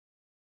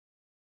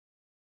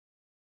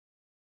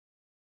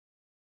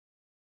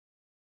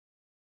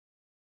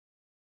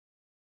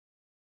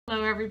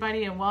Hello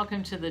everybody and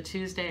welcome to the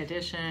Tuesday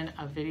edition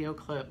of Video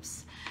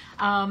Clips.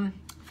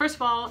 First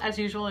of all, as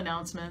usual,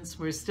 announcements.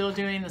 We're still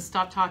doing the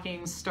Stop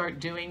Talking, Start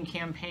Doing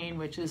campaign,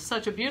 which is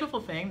such a beautiful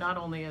thing, not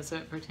only as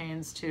it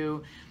pertains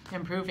to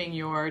improving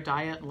your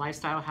diet and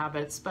lifestyle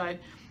habits, but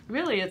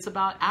really it's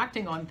about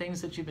acting on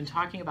things that you've been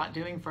talking about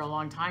doing for a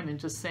long time and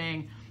just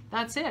saying,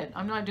 that's it,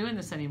 I'm not doing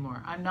this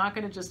anymore. I'm not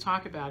going to just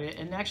talk about it.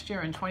 And next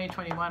year in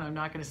 2021, I'm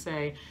not going to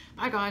say,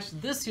 my gosh,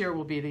 this year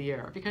will be the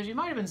year. Because you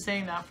might have been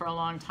saying that for a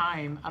long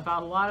time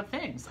about a lot of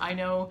things. I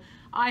know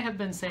I have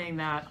been saying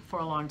that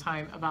for a long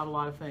time about a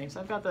lot of things.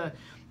 I've got the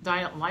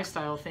diet and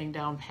lifestyle thing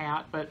down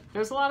pat, but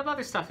there's a lot of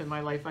other stuff in my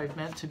life I've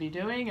meant to be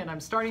doing and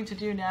I'm starting to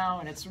do now,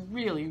 and it's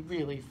really,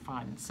 really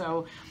fun.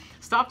 So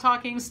stop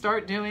talking,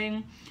 start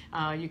doing.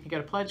 You can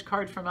get a pledge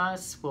card from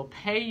us. We'll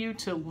pay you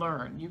to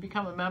learn. You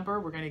become a member,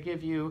 we're going to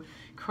give you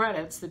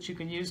credits that you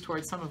can use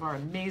towards some of our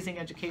amazing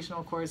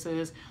educational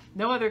courses.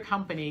 No other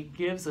company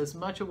gives as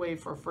much away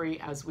for free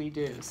as we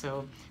do.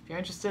 So if you're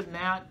interested in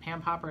that,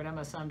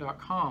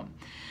 PamPopper@MSM.com.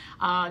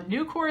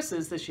 New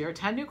courses this year,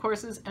 10 new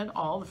courses in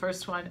all. The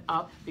first one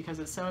up, because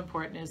it's so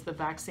important, is the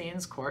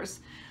vaccines course.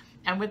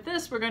 And with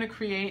this, we're going to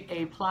create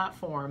a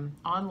platform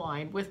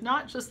online with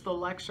not just the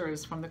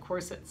lectures from the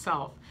course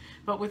itself,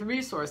 but with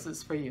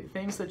resources for you,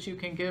 things that you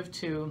can give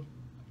to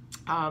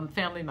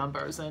family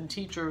members and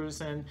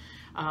teachers and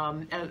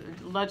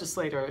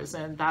legislators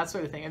and that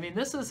sort of thing. I mean,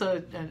 this is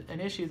an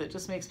issue that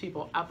just makes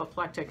people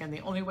apoplectic, and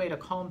the only way to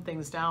calm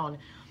things down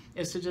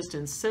is to just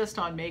insist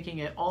on making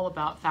it all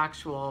about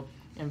factual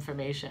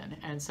information.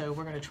 And so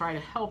we're going to try to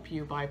help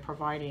you by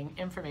providing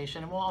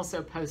information, and we'll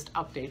also post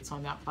updates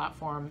on that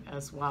platform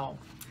as well.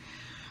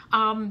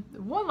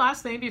 One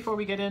last thing before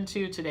we get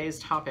into today's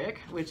topic,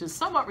 which is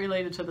somewhat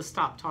related to the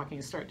Stop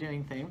Talking, Start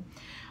Doing thing.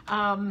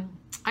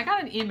 I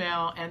got an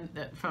email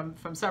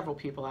from several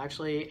people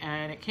actually,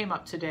 and it came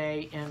up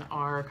today in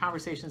our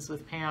conversations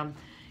with Pam.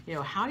 You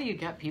know, how do you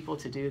get people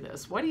to do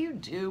this? What do you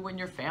do when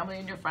your family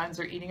and your friends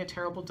are eating a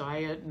terrible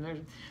diet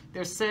and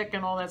they're sick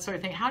and all that sort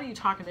of thing? How do you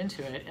talk them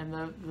into it? And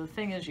the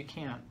thing is, you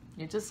can't.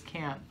 You just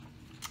can't.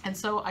 And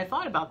so I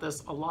thought about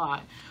this a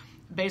lot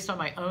based on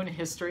my own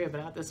history. I've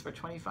been at this for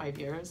 25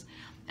 years.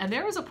 And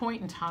there was a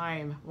point in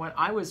time when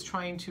I was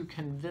trying to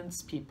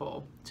convince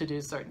people to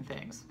do certain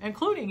things,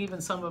 including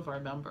even some of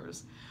our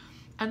members.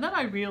 And then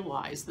I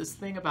realized this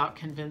thing about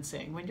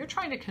convincing. When you're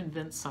trying to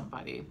convince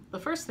somebody, the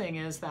first thing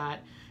is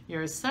that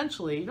you're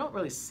essentially, you don't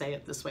really say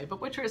it this way, but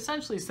what you're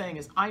essentially saying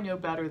is, I know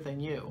better than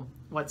you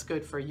what's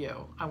good for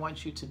you. I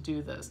want you to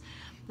do this.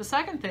 The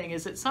second thing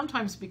is it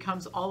sometimes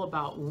becomes all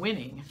about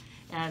winning.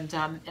 And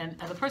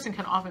the person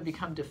can often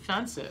become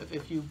defensive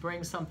if you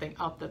bring something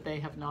up that they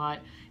have not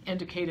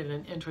indicated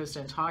an interest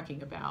in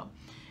talking about.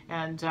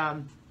 And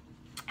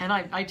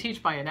I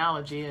teach by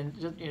analogy, and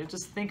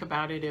just think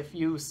about it. If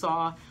you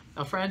saw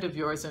a friend of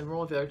yours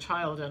enroll their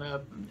child in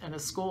a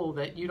school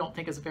that you don't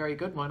think is a very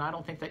good one, I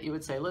don't think that you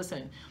would say,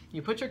 listen,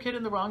 you put your kid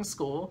in the wrong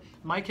school,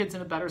 my kid's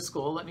in a better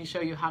school, let me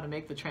show you how to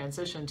make the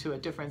transition to a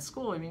different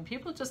school. I mean,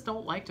 people just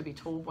don't like to be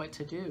told what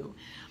to do.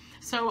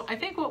 So I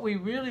think what we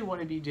really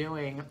want to be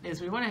doing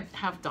is we want to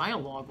have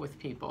dialogue with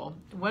people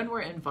when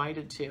we're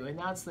invited to, and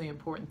that's the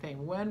important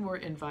thing, when we're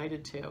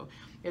invited to.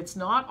 It's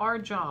not our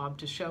job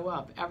to show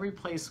up every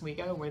place we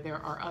go where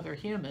there are other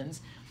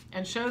humans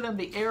and show them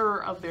the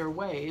error of their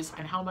ways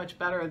and how much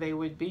better they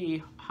would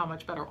be, how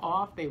much better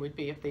off they would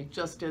be if they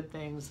just did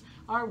things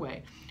our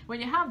way. When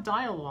you have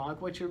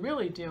dialogue, what you're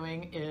really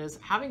doing is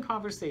having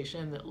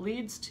conversation that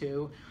leads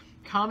to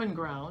common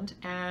ground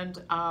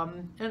and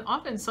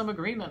often some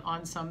agreement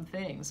on some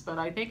things. But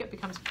I think it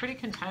becomes pretty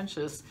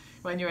contentious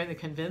when you're in the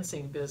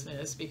convincing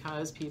business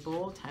because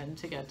people tend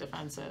to get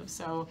defensive.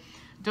 So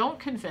don't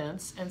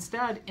convince,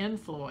 instead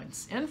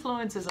influence.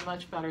 Influence is a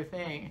much better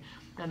thing.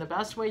 And the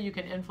best way you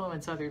can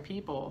influence other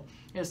people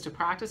is to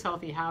practice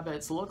healthy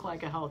habits, look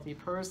like a healthy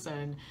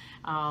person,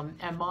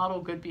 and model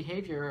good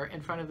behavior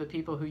in front of the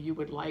people who you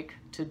would like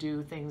to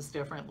do things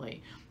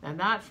differently. And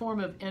that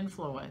form of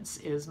influence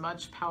is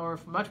much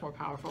more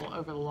powerful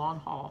over the long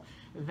haul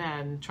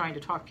than trying to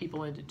talk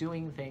people into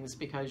doing things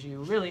because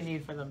you really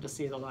need for them to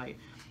see the light.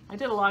 I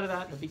did a lot of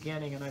that in the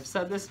beginning, and I've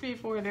said this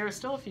before, there are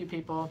still a few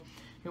people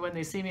who, when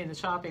they see me in the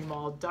shopping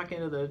mall, duck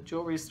into the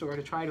jewelry store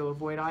to try to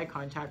avoid eye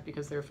contact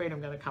because they're afraid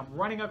I'm going to come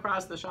running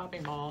across the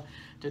shopping mall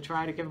to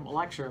try to give them a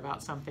lecture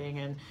about something.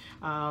 And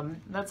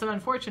that's an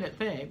unfortunate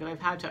thing that I've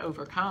had to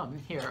overcome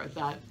here at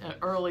that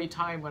early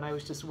time when I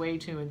was just way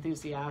too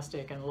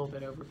enthusiastic and a little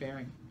bit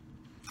overbearing.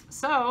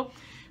 So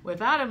with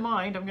that in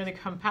mind, I'm going to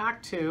come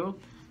back to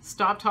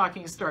Stop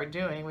Talking, Start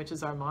Doing, which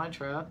is our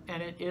mantra,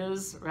 and it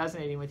is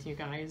resonating with you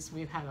guys.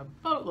 We've had a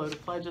boatload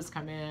of pledges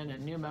come in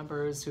and new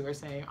members who are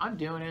saying, I'm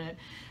doing it.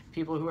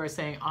 People who are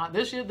saying,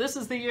 this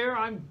is the year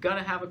I'm going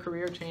to have a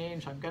career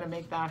change. I'm going to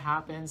make that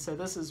happen. So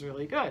this is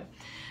really good.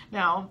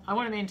 Now, I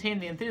want to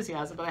maintain the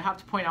enthusiasm, but I have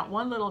to point out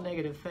one little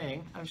negative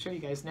thing. I'm sure you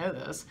guys know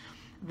this.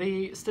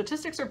 The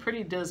statistics are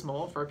pretty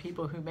dismal for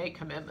people who make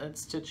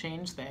commitments to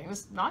change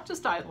things, not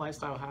just diet and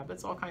lifestyle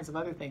habits, all kinds of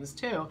other things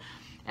too,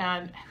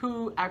 and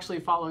who actually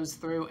follows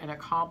through and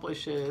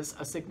accomplishes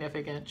a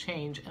significant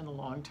change in the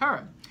long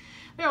term.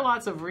 There are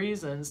lots of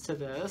reasons to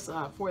this,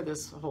 for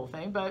this whole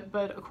thing,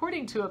 but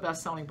according to a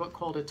best-selling book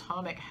called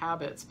Atomic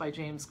Habits by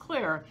James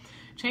Clear,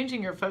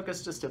 changing your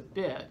focus just a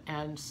bit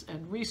and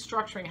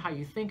restructuring how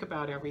you think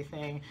about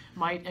everything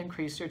might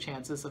increase your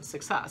chances of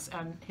success.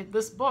 And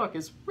this book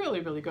is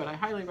really, really good. I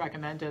highly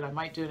recommend it. I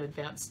might do an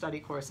advanced study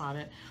course on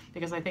it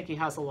because I think he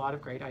has a lot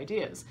of great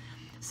ideas.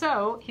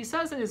 So he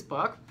says in his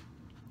book,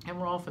 and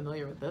we're all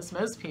familiar with this,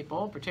 most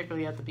people,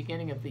 particularly at the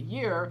beginning of the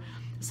year,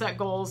 set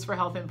goals for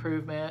health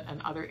improvement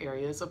and other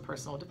areas of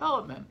personal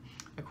development.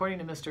 According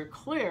to Mr.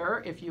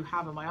 Clear, if you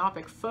have a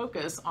myopic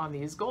focus on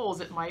these goals,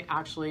 it might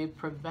actually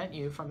prevent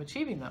you from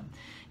achieving them.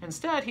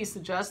 Instead, he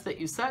suggests that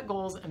you set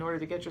goals in order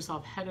to get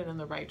yourself headed in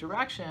the right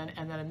direction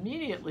and then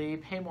immediately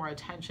pay more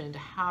attention to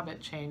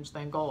habit change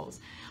than goals.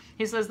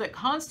 He says that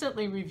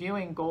constantly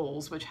reviewing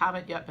goals which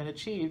haven't yet been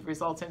achieved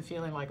results in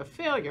feeling like a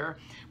failure,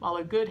 while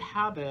a good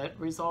habit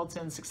results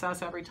in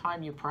success every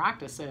time you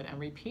practice it and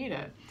repeat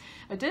it.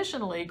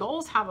 Additionally,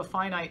 goals have a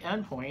finite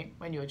endpoint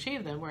when you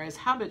achieve them, whereas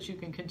habits you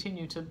can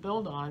continue to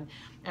build on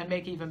and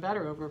make even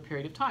better over a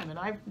period of time. And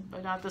I've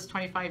been at this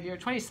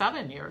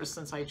 27 years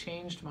since I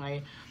changed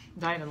my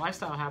diet and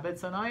lifestyle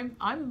habits, and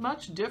I'm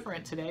much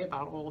different today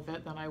about all of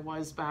it than I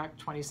was back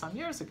 20-some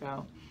years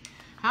ago.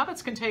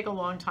 Habits can take a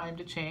long time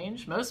to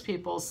change. Most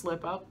people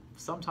slip up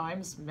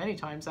sometimes, many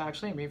times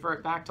actually, and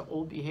revert back to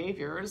old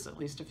behaviors at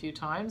least a few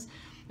times.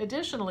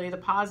 Additionally, the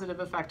positive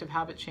effect of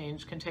habit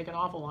change can take an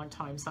awful long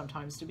time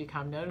sometimes to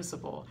become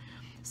noticeable.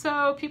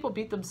 So people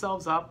beat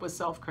themselves up with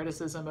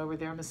self-criticism over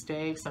their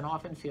mistakes and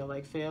often feel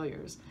like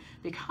failures.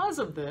 Because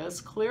of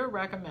this, Clear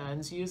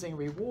recommends using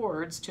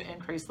rewards to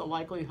increase the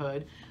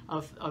likelihood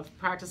of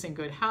practicing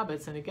good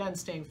habits, and again,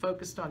 staying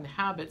focused on the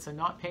habits and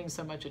not paying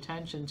so much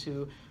attention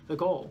to the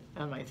goal.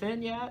 Am I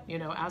thin yet? You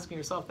know, asking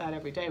yourself that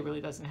every day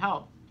really doesn't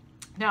help.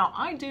 Now,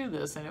 I do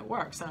this and it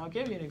works, and I'll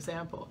give you an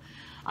example.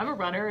 I'm a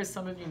runner, as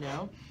some of you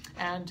know,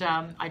 and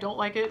I don't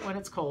like it when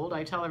it's cold.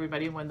 I tell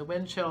everybody when the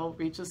wind chill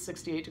reaches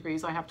 68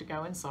 degrees, I have to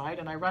go inside,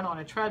 and I run on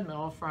a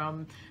treadmill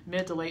from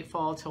mid to late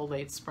fall till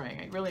late spring.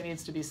 It really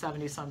needs to be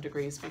 70-some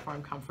degrees before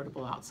I'm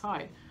comfortable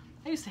outside.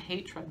 I used to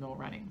hate treadmill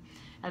running.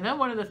 And then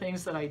one of the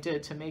things that I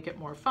did to make it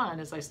more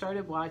fun is I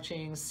started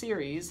watching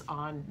series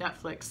on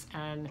Netflix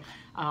and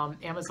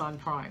Amazon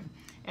Prime.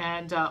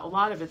 And a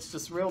lot of it's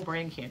just real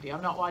brain candy.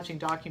 I'm not watching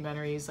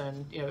documentaries,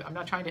 and I'm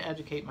not trying to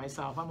educate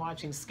myself. I'm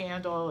watching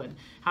Scandal and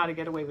How to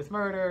Get Away with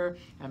Murder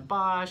and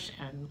Bosch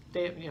and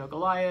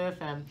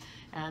Goliath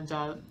and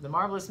The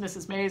Marvelous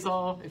Mrs.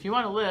 Maisel. If you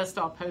want a list,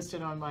 I'll post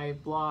it on my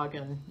blog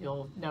and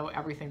you'll know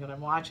everything that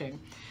I'm watching.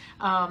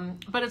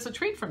 But it's a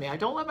treat for me. I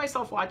don't let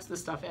myself watch this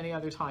stuff any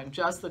other time,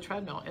 just the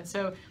treadmill. And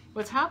so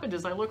what's happened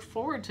is I look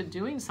forward to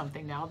doing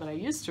something now that I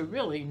used to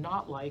really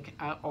not like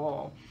at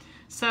all.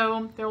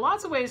 So there are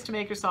lots of ways to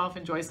make yourself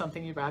enjoy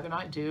something you'd rather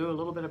not do, a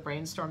little bit of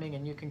brainstorming,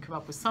 and you can come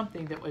up with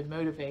something that would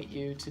motivate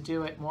you to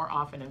do it more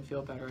often and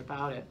feel better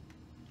about it.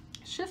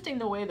 Shifting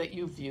the way that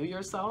you view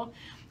yourself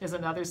is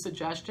another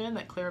suggestion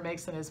that Clear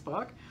makes in his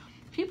book.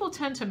 People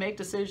tend to make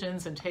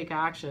decisions and take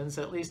actions,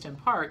 at least in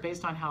part,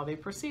 based on how they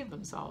perceive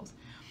themselves.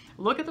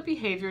 Look at the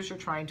behaviors you're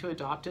trying to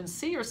adopt and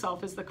see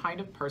yourself as the kind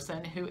of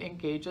person who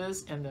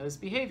engages in those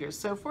behaviors.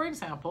 So for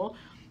example,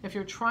 if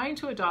you're trying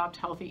to adopt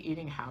healthy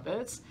eating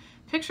habits,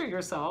 picture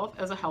yourself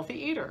as a healthy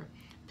eater.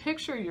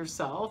 Picture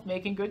yourself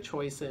making good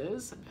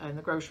choices in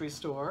the grocery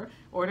store,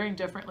 ordering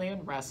differently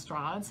in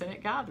restaurants and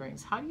at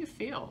gatherings. How do you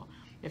feel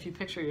if you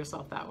picture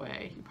yourself that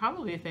way? You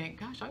probably think,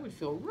 gosh, I would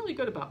feel really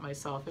good about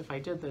myself if I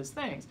did those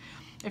things.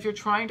 If you're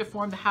trying to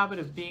form the habit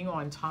of being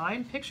on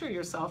time, picture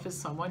yourself as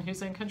someone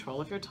who's in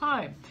control of your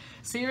time.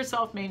 See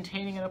yourself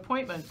maintaining an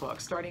appointment book,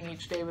 starting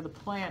each day with a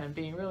plan and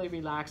being really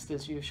relaxed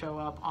as you show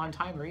up on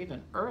time or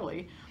even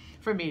early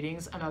for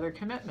meetings and other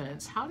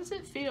commitments. How does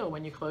it feel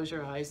when you close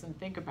your eyes and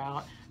think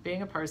about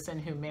being a person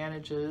who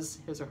manages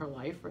his or her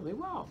life really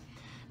well?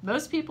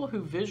 Most people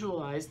who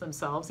visualize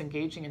themselves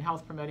engaging in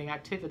health-promoting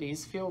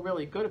activities feel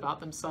really good about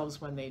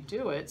themselves when they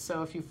do it.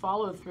 So if you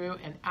follow through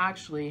and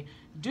actually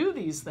do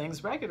these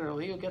things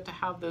regularly, you'll get to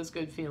have those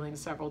good feelings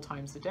several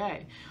times a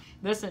day.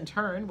 This in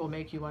turn will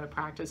make you want to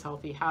practice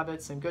healthy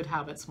habits and good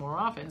habits more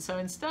often. So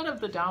instead of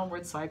the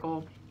downward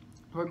cycle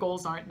where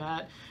goals aren't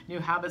met, new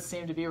habits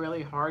seem to be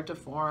really hard to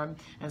form,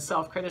 and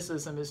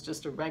self-criticism is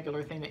just a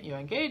regular thing that you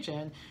engage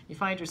in, you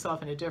find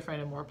yourself in a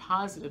different and more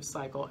positive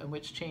cycle in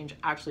which change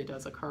actually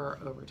does occur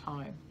over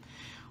time.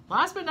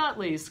 Last but not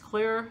least,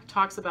 Clear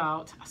talks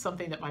about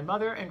something that my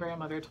mother and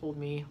grandmother told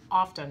me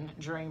often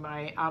during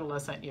my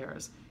adolescent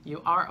years.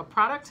 You are a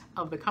product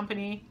of the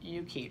company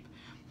you keep.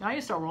 Now, I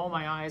used to roll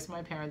my eyes.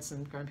 My parents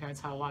and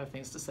grandparents had a lot of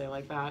things to say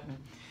like that,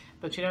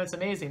 But you know, it's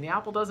amazing. The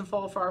apple doesn't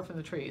fall far from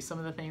the tree. Some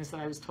of the things that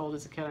I was told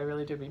as a kid, I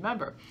really did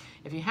remember.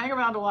 If you hang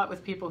around a lot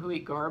with people who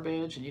eat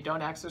garbage and you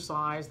don't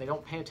exercise, they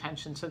don't pay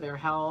attention to their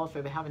health,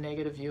 or they have a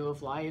negative view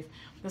of life,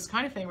 this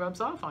kind of thing rubs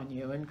off on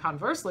you. And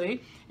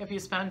conversely, if you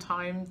spend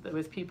time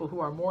with people who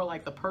are more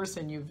like the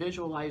person you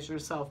visualize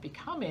yourself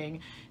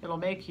becoming, it'll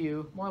make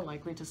you more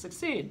likely to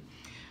succeed.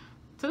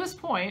 To this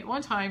point,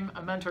 one time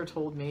a mentor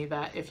told me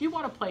that if you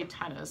want to play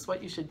tennis,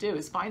 what you should do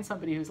is find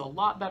somebody who's a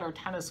lot better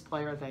tennis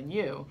player than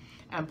you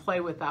and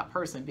play with that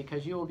person,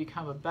 because you will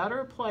become a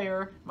better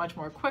player much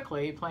more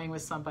quickly playing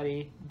with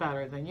somebody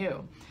better than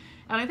you.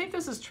 And I think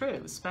this is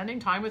true. Spending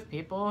time with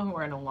people who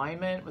are in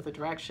alignment with the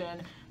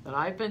direction that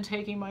I've been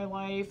taking my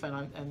life,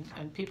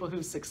 and people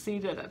who've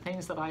succeeded at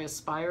things that I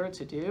aspire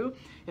to do,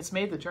 it's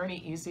made the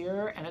journey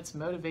easier, and it's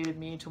motivated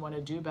me to want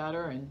to do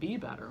better and be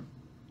better.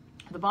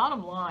 The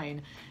bottom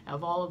line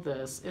of all of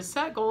this is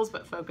set goals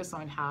but focus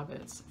on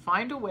habits.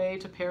 Find a way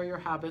to pair your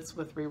habits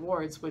with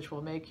rewards, which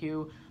will make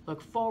you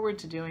look forward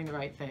to doing the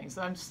right things.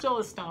 I'm still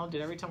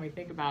astounded every time I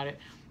think about it.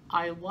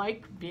 I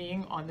like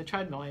being on the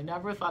treadmill. I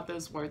never thought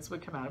those words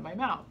would come out of my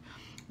mouth.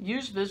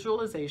 Use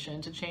visualization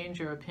to change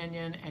your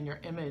opinion and your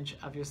image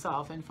of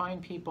yourself, and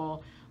find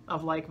people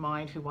of like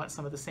mind who want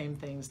some of the same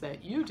things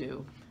that you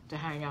do to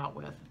hang out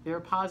with. Their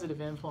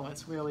positive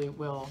influence really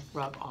will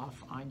rub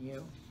off on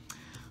you.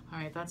 All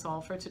right, that's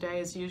all for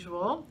today. As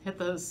usual, hit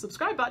the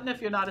subscribe button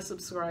if you're not a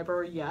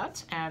subscriber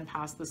yet, and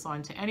pass this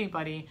on to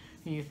anybody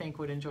who you think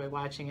would enjoy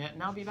watching it.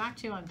 And I'll be back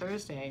to you on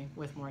Thursday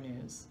with more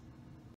news.